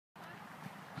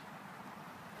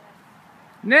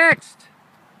Next!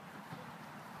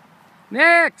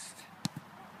 Next!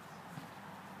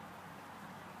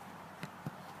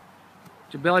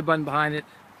 Put your belly button behind it.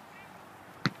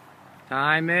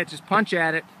 Time it. Just punch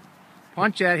at it.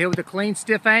 Punch at it. Hit with a clean,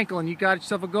 stiff ankle, and you got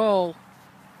yourself a goal.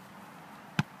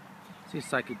 See, a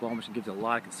Sidekick ball machine gives it a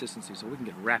lot of consistency, so we can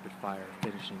get rapid fire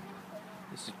finishing.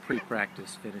 This is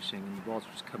pre-practice finishing, and the balls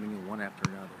are just coming in one after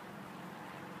another.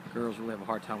 Girls really have a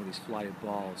hard time with these flighted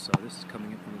balls, so this is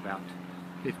coming in from about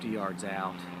 50 yards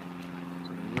out. So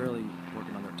they're really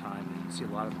working on their timing. You can see a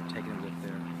lot of them are taking it with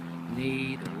their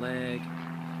knee, their leg,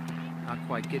 not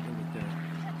quite getting it with their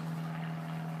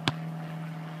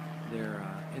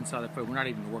inside the foot. We're not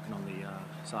even working on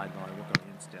the side volley, we're working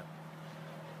on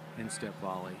the instep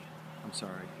volley. I'm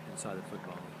sorry, inside the foot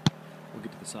volley. We'll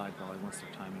get to the side volley once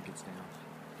their timing gets down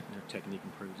and their technique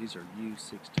improves. These are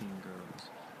u-16 girls.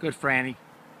 Good, Franny.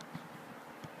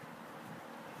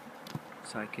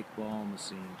 Sidekick ball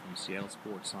machine from Seattle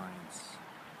Sports Science,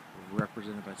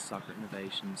 represented by Soccer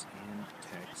Innovations in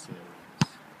Texas.